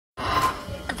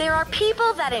There are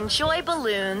people that enjoy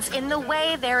balloons in the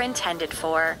way they're intended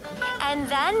for. And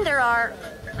then there are,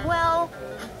 well,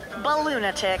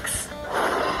 balloonatics.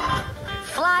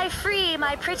 Fly free,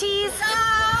 my pretties. No!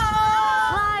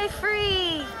 Fly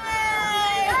free.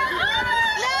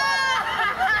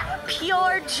 No!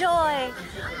 Pure joy,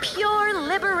 pure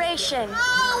liberation.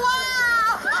 Oh, wow!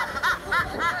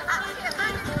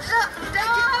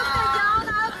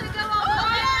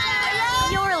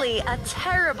 Purely a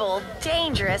terrible,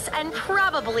 dangerous, and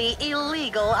probably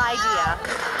illegal idea.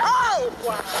 Oh!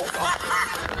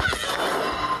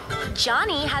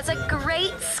 Johnny has a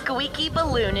great squeaky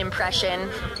balloon impression.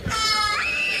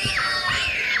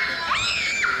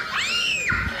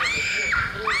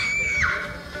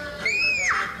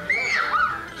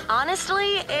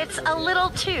 Honestly, it's a little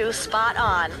too spot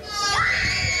on.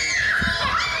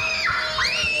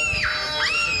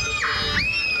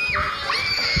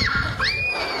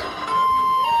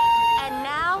 And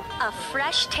now, a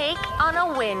fresh take on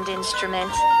a wind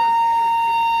instrument.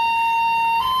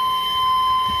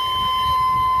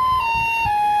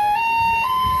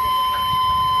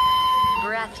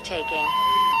 Breathtaking.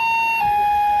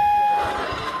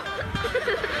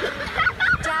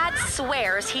 Dad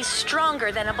swears he's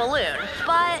stronger than a balloon,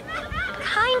 but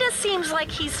kinda seems like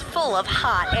he's full of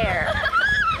hot air.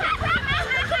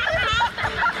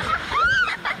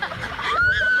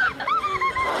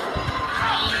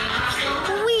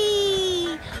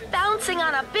 Whee! Bouncing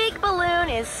on a big balloon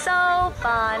is so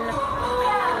fun.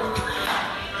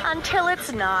 Until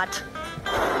it's not.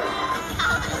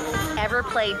 Ever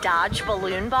play dodge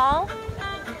balloon ball?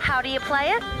 How do you play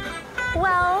it?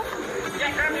 Well,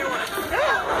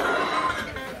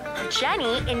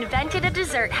 Jenny invented a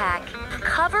dessert hack.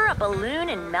 Cover a balloon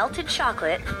in melted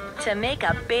chocolate to make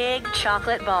a big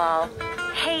chocolate ball.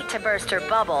 Hate to burst her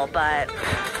bubble, but...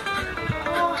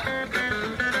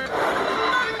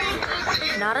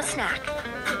 Not a snack.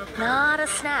 Not a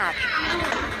snack.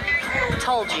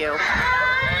 Told you.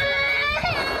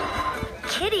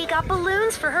 Kitty got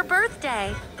balloons for her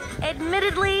birthday.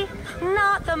 Admittedly,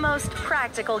 not the most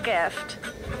practical gift.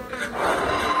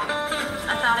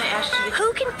 I thought I asked you to...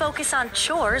 Who can focus on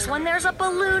chores when there's a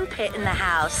balloon pit in the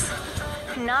house?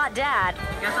 Not Dad.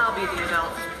 Guess I'll be the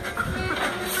adult.